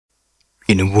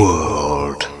In a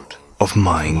world of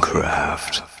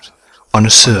Minecraft, on a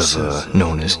server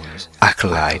known as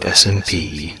Acolyte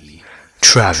SMP,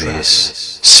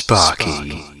 Travis,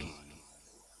 Sparky,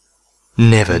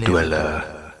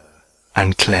 Neverdweller,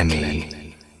 and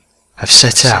Clemmy have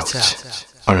set out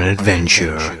on an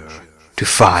adventure to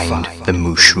find the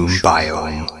Mooshroom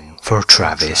biome for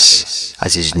Travis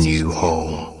as his new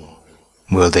home.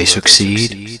 Will they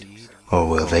succeed, or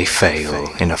will they fail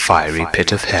in a fiery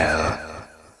pit of hell?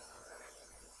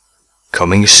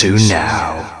 Coming soon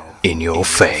now, in your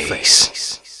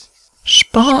face.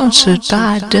 Sponsored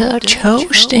by Dutch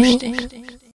Hosting.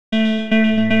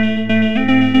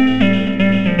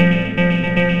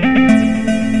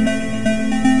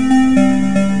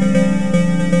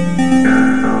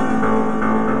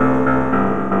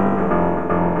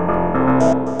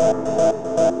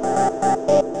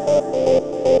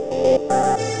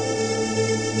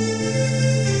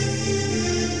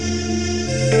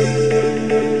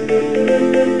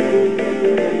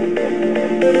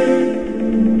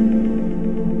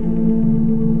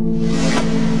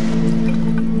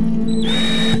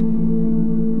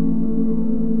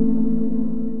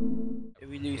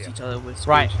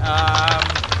 Right,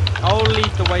 I'll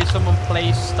leave the way someone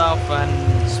plays stuff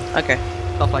and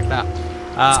stuff like that.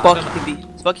 Sparky could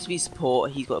be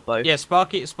support. He's got a bow. Yeah,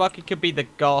 Sparky could be the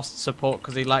ghast support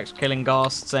because he likes killing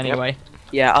ghasts anyway.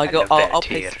 Yep. Yeah, I'll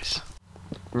play.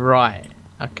 Right.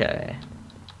 Okay.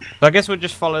 So I guess we'll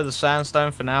just follow the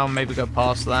sandstone for now and maybe go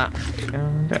past that.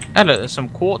 Oh look, there's some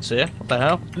quartz here. What the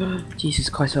hell? Jesus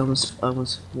Christ! I almost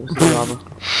walked into lava.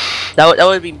 That would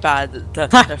have been bad.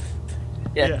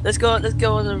 Yeah, let's go on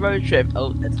a road trip.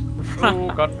 Oh,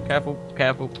 oh god, careful.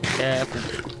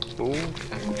 Ooh.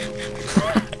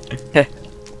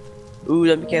 Ooh,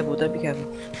 don't be careful.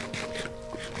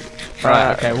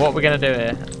 Right, okay, what are we gonna do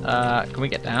here? Can we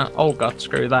get down? Oh god,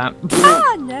 screw that.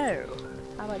 Ah, no.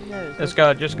 How about no? Let's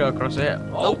go, just go across here.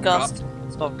 Oh, Gust.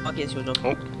 Sparky, it's your job.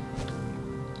 Oh.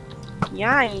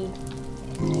 Yay.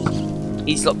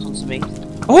 He's locked onto me.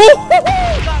 Oh!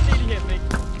 That nearly hit me.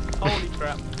 Holy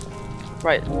crap.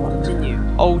 Right, continue.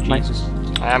 Oh Jesus.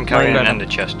 I am carrying an ender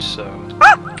chest, so...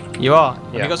 You are? Yeah.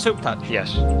 Have you got soup touch?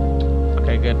 Yes.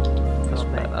 Okay, good.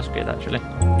 That's good actually.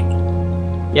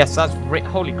 Yes,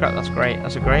 holy crap, that's great.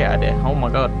 That's a great idea. Oh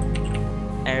my god.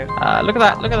 Look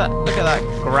at that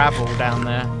gravel down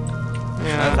there.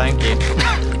 Yeah. No, thank you.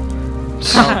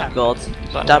 Oh god.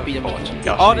 That'd be the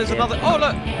Oh, there's another. Oh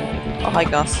look. Oh hi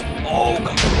Gus. Oh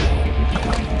god.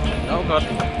 Oh god.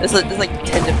 There's like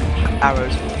 10 different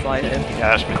arrows flying at him.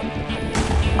 Yeah, that's me.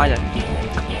 I know.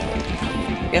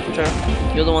 Careful, Trevor.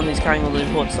 You're the one who's carrying all the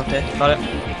important stuff here. Got it.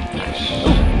 Nice.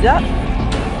 Oh, that.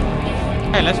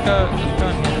 Hey, let's go.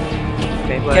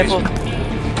 Okay, Where careful.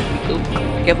 Ooh,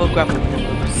 careful, gravel.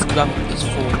 Gravel just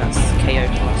fall. That's KO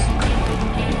for us.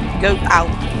 Go out.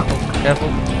 Oh, careful.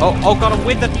 Oh god, a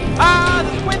wither. Ah,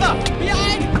 there's a wither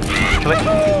behind. Kill it.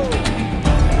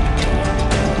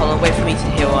 Hold on, wait for me to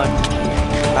heal. I'm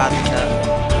bad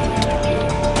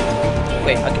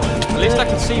wait, I can. At least I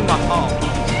can see my heart.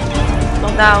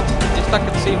 Not now. At least I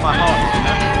can see my heart. You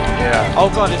know? Yeah. Oh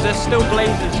god, is there still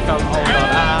blazes coming? Oh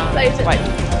god. Blazes. Right.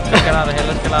 Let's get out of here.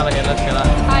 Let's get out.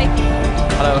 Hi.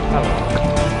 Hello.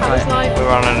 How's life? We're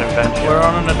on an adventure. We're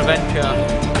on an adventure.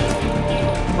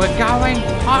 We're going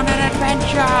on an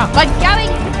adventure. We're going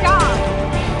to die.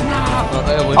 No.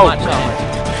 We might die.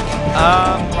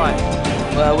 Right.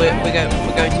 Well, we're going to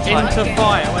fly. Into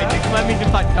fire. Wait, let me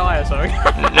just like die or something.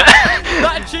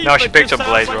 That achievement No, she picked just up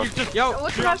sounds blaze rod. you've Yo,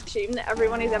 What can I assume that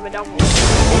everyone is ever done with?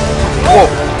 Whoa!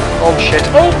 Oh shit.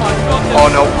 Oh my god. Oh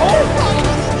no.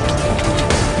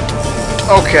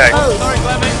 Okay. Oh, Sorry,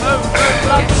 Clemmy. No.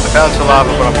 I fell into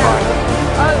lava, but I'm fine.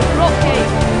 oh, rock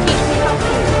cave. Teach me how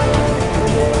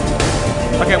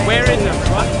to. Okay, where is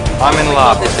everyone? I'm in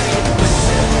lava.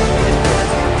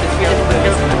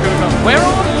 Where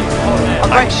are you? Oh, there.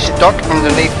 I'm stuck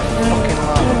underneath fucking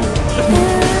lava.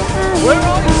 Where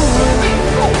are you?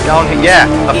 Down here.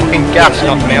 Yeah, a fucking gas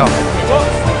knocked me off.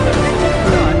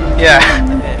 Yeah.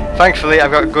 Thankfully,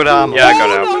 I've got good armor. Yeah, I got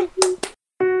out.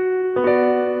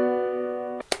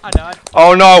 I died.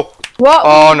 Oh no! What?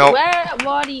 Oh no!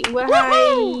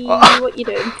 What you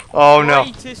doing? Oh no!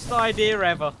 Greatest idea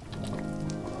ever.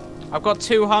 I've got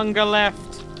 2 hunger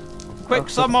left. Quick,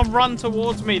 someone run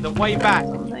towards me. The way back.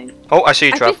 Oh, I see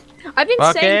you, Trav. I've been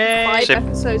saying 5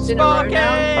 episodes in a row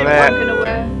now. I'm I'm in. gonna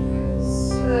wear.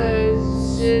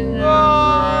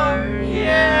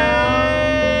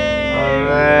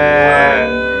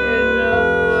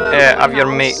 Yeah, have your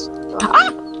meat.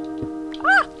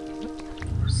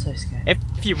 So scared.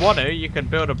 If you want to, you can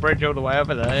build a bridge all the way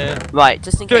over there. Yeah. Right,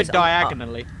 just in Do case. it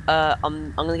diagonally.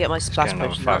 I'm gonna get my splash Get another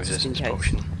potion fire out just in resistance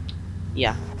case. potion.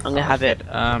 Yeah, I'm gonna have it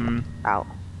Out.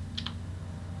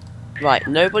 Right,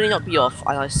 nobody knock me off,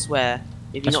 and I swear,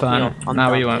 if you That's knock me fine. off, I'm No,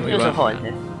 done. we won't, we It was won't. hot in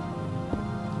here.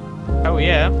 Oh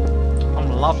yeah. I'm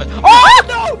loving. Oh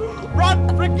no! Run,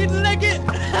 freaking leg it!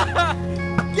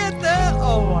 Get there!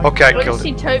 Oh my. Okay, I I want to killed see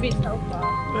it. Toby's health bar.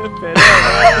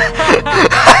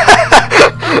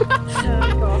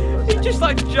 He just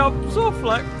like jumps off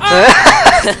like.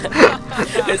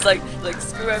 It's like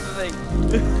screw everything.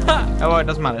 Oh, it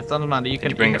doesn't matter. It doesn't matter. You Did can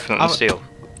you bring a flint and steel?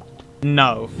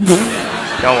 No.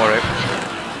 Don't worry.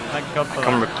 Thank God for I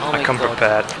come, that. Oh I my come God.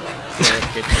 prepared.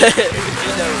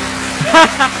 You know,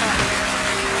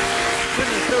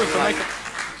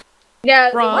 Yeah,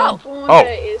 the Wrong. route Oh. order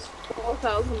is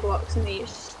 4,000 blocks in each.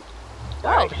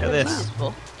 wow, Look at this.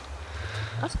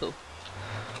 That's cool.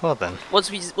 Well then.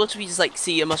 Once we just like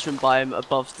see a mushroom biome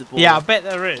above the border. Yeah, I bet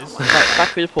there is. Back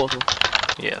through the portal.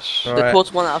 Yes. Right. The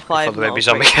portal 1 out of 5. Before the baby not a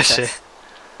zombie great gets success.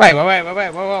 here.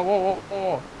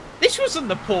 Wait. This wasn't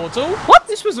the portal. What?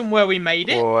 This wasn't where we made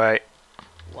it. Wait.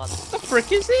 What? The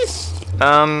frick is this?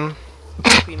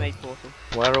 We made portal.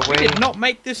 Where are We we? did not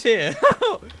make this here.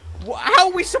 How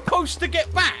are we supposed to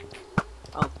get back?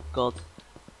 Oh god.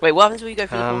 Wait, what happens when you go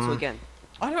through the portal again?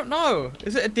 I don't know.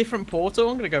 Is it a different portal?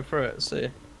 I'm gonna go through it. See.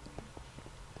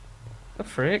 The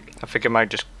frick? I think I might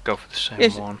just go for the same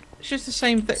Yes. one. It's just the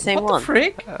same thing. Same what one. the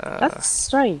frick? That's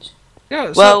strange.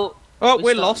 Yeah. So, Well, oh, we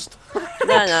we're start- lost. no,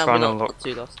 we're Trying to not look.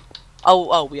 too lost.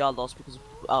 Oh, we are lost because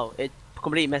it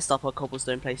completely messed up our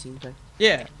cobblestone placing. So.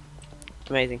 Yeah.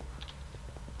 Amazing.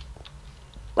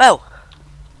 Well,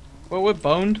 Well, we're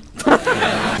boned.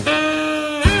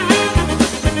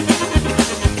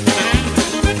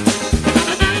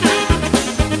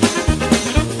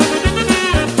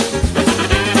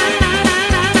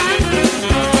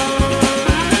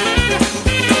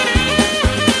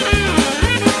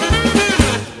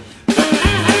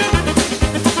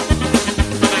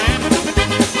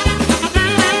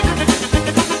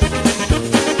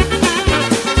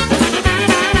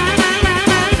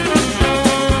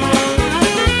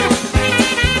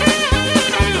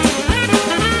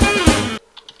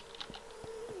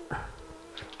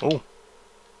 Oh.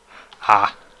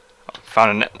 Ah.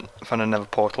 Found another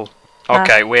portal.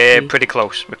 Okay, we're pretty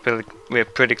close. We're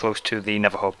pretty close to the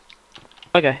Nether Hub.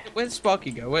 okay. Where's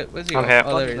Sparky go? Where's he? I'm go? here.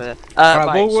 Oh, there he is. Right,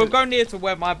 Right, we'll so- go near to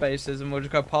where my base is, and we'll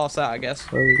just go past that, I guess.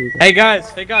 Where will we go?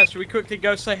 Hey guys, should we quickly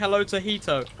go say hello to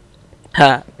Hito?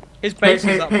 Ha. His base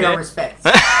is up Pay our here. respects.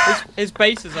 His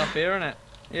base is up here, isn't it?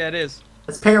 Yeah, it is.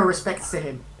 Let's pay our respects to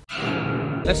him.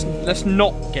 Let's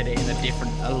not get it in a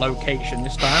different location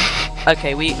this time.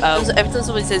 Okay, we so every time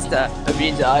somebody says that,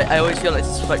 I always feel like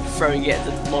it's like throwing it at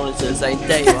the monitor and saying,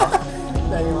 "There you are."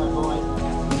 There you are, boy.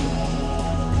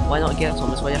 Why not get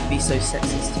Thomas? Why do you have to be so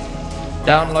sexist?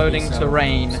 Downloading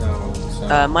terrain.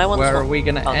 My one's Where not- are we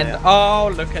gonna oh, end? there.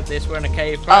 Oh, look at this. We're in a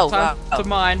cave. Right, Oh, time wow. to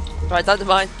mine. Right, down to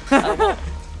mine.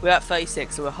 We're at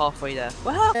 36, so we're halfway there.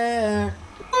 Wow. Yeah.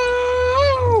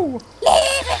 Woo!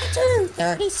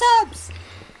 30 subs.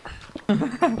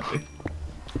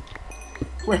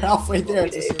 We're halfway there.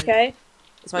 It's just- Okay.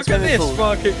 It's my Look at swimming this, pool.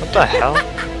 Sparky. What the hell?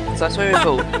 It's my swimming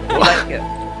pool. You like it?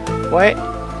 Wait.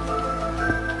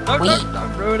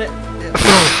 Don't ruin it.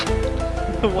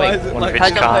 Why Wait, is it one of like? its How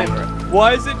do I kind. over it?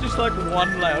 Why is it just like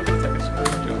one layer? I'm gonna take a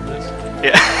screenshot of this.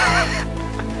 Yeah.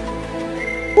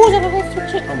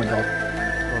 Oh my god.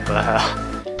 What the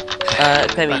hell?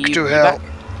 Clemmy, Back you to back? hell.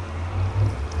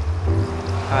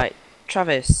 Alright,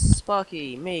 Travis,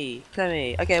 Sparky, me,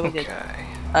 Clemmy. Okay, we're good.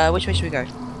 Okay. Which way should we go?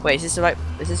 Wait, is this the right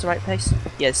place?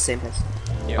 Yeah, it's the same place.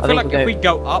 Yeah, I I feel think like we'll if we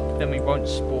go up, then we won't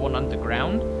spawn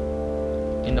underground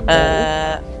in the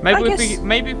portal.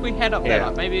 Maybe if we head up there, Yeah.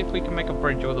 like, maybe if we can make a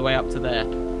bridge all the way up to there.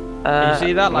 Can Uh, you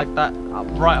see that? Like that,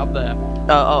 right up there.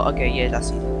 okay, yeah, that's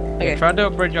it. Okay. Okay. Try to do a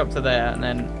bridge up to there, and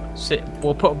then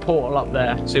we'll put a portal up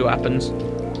there. See what happens.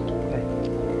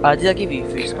 Did I give you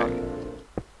food, Sparky?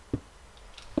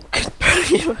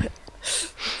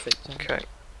 Okay.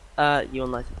 You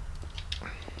on light?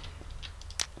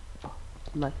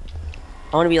 No.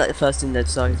 I want to be like the first in there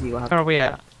so I can see what happens. Where are we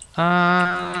at?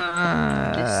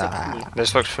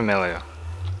 This looks familiar.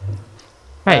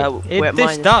 Hey, we're at this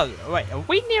minus- does. Wait, are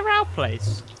we near our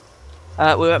place?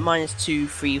 We're at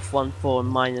 -2,314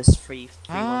 and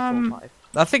 -3,3,145.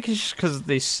 I think it's just because of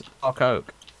this dark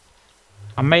oak.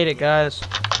 I made it, guys.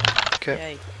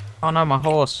 Okay. Yay. Oh no, my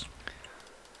horse.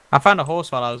 I found a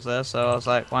horse while I was there, so I was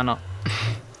like, why not?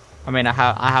 I mean, I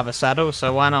have a saddle,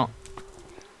 so why not?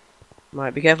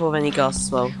 Right, be careful of any ghasts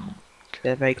as well.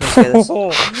 They're very close together.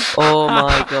 Oh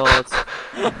my god.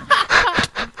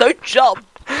 Don't jump.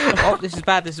 Oh, this is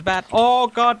bad. This is bad. Oh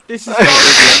god, this is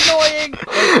annoying.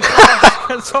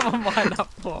 Can someone mind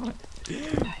up for me?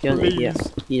 You're an idiot.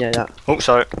 You know that. Oh,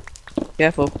 sorry.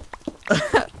 Careful.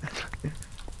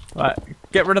 Right,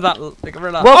 get rid of that. Get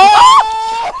rid of that.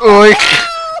 Whoa. Oi.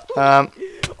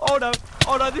 Oh no!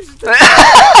 Oh no! This is.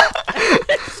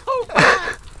 It's so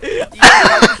bad.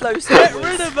 How close Get that was.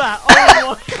 rid of that!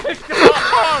 Oh my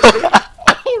god!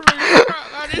 Holy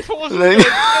crap, man! This wasn't gonna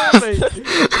kill me.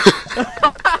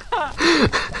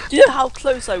 Do you know how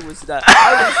close I was to that?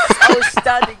 I was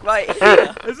standing right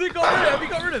here. Has it got rid of it? Have you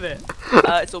got rid of it?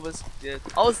 It's almost. Yeah.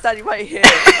 I was standing right here.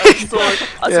 I saw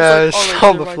Yeah, it's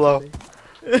on the floor.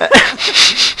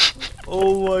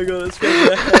 Oh my god, it scared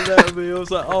the hell out of me. I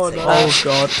was like, oh no. Oh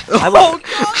god.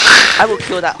 I will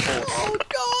kill that horse. Oh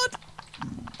god!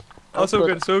 Oh, Oh, so God.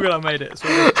 good, so good I made it. So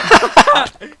good.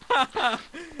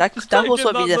 That horse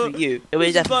won't be there like for you. It'll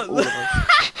be there for all of us.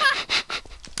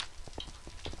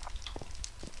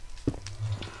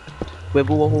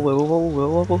 Wibble wobble wibble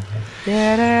wobble wibble.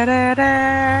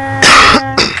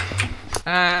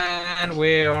 And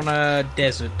we're on a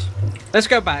desert. Let's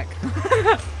go back.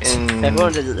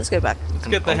 Everyone does it. Let's go back. Let's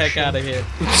get the heck out of here.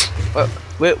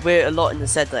 Well, we're a lot in the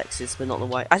Sedlexes, but not the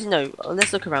white. Actually, no.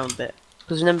 Let's look around a bit.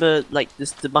 Because remember, like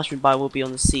the mushroom biome will be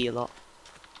on the sea a lot.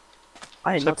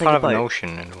 I did It's not like take part a of an boat.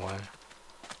 ocean in a way.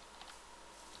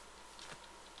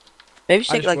 Maybe we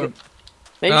should I take just like a. went-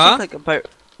 Maybe we should take like a boat.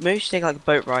 Maybe we should take like a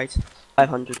boat ride.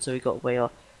 500, so we got way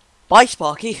off. Bye,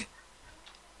 Sparky.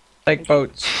 Take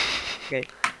boats. Okay.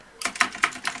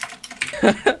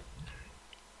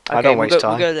 I don't waste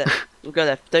time. We'll go there. We'll go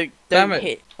there. Damn Don't it.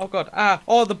 hit. Oh god. Ah.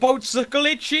 Oh, the boats are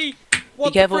glitchy.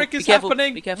 What careful, the frick be is careful,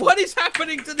 happening? be careful. What is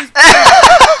happening to this boat?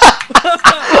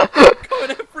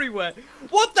 Going everywhere.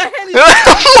 What the hell is Where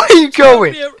are you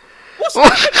going? What's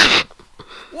happening?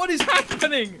 What is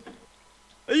happening?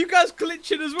 Are you guys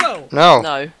glitching as well? No.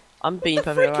 No, I'm being What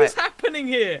the perfectly frick is right. happening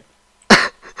here? I'm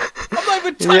not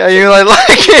even touching Yeah, you like my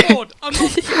it? keyboard. I'm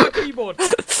not touching my keyboard.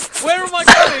 Where am I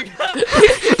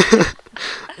going?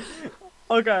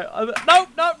 Okay. No.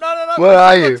 Where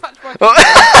are I'm you? not touching my keyboard.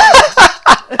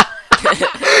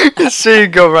 See you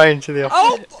go right into the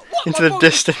Oh, what, into my the phone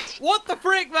distance. just- what the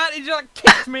frick, man? He just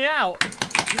kicked me out.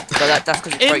 So that's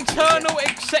because it's breaking. Internal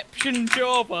exception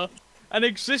Java. An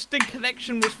existing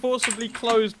connection was forcibly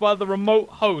closed by the remote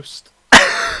host.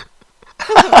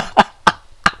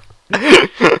 What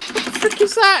the frick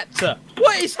is that?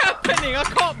 What is happening? I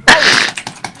can't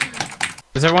bolt.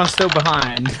 Is everyone still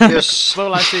behind? Yes.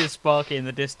 All I see is Sparky in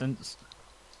the distance.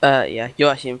 Yeah,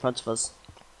 you're actually in front of us.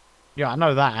 Yeah, I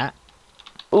know that.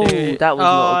 Ooh, Dude. that was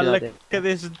not a good look idea. at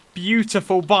this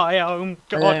beautiful biome. I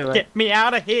God, know, right? get me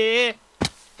out of here.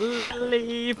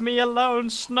 Leave me alone,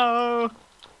 Snow.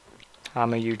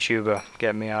 I'm a YouTuber.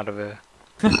 Get me out of here.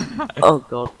 Oh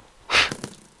god.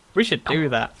 We should do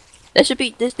that. There should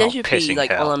be there Oh, should be pissing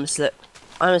like hell. I'm a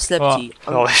celebrity.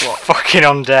 Oh, this What? fucking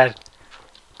undead.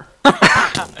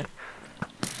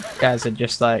 Guys are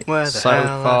just like Where the so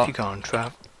hell far. have you gone,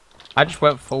 Trav? I just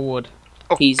went forward.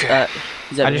 He's over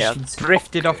I here. just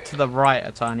drifted off to the right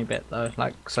a tiny bit though.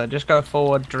 Like so, just go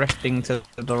forward, drifting to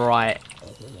the right.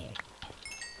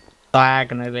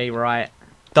 Diagonally right.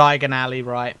 Diagonally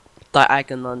right.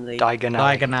 Diagonally.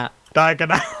 Diagonally. Diagonal.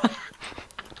 Diagonal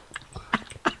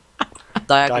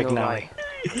right.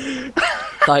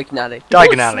 Diagonally.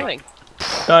 Diagonally.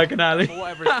 What's Diagonally. Or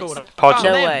whatever it's called. Pods.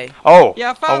 No way. Oh. Yeah,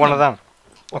 I Oh, found one of them. them.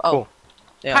 Oh, Oh. cool.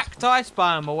 Yeah. Packed ice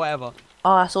biome or whatever.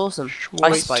 Oh, that's awesome. Sweet.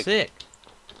 Ice spike. Sick.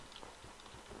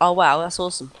 Oh wow, that's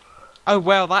awesome. Oh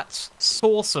well, that's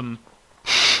awesome.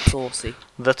 Saucy.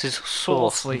 That is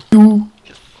saucy.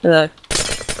 Hello.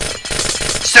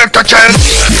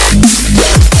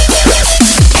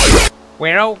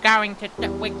 We're all going to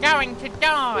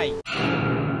die.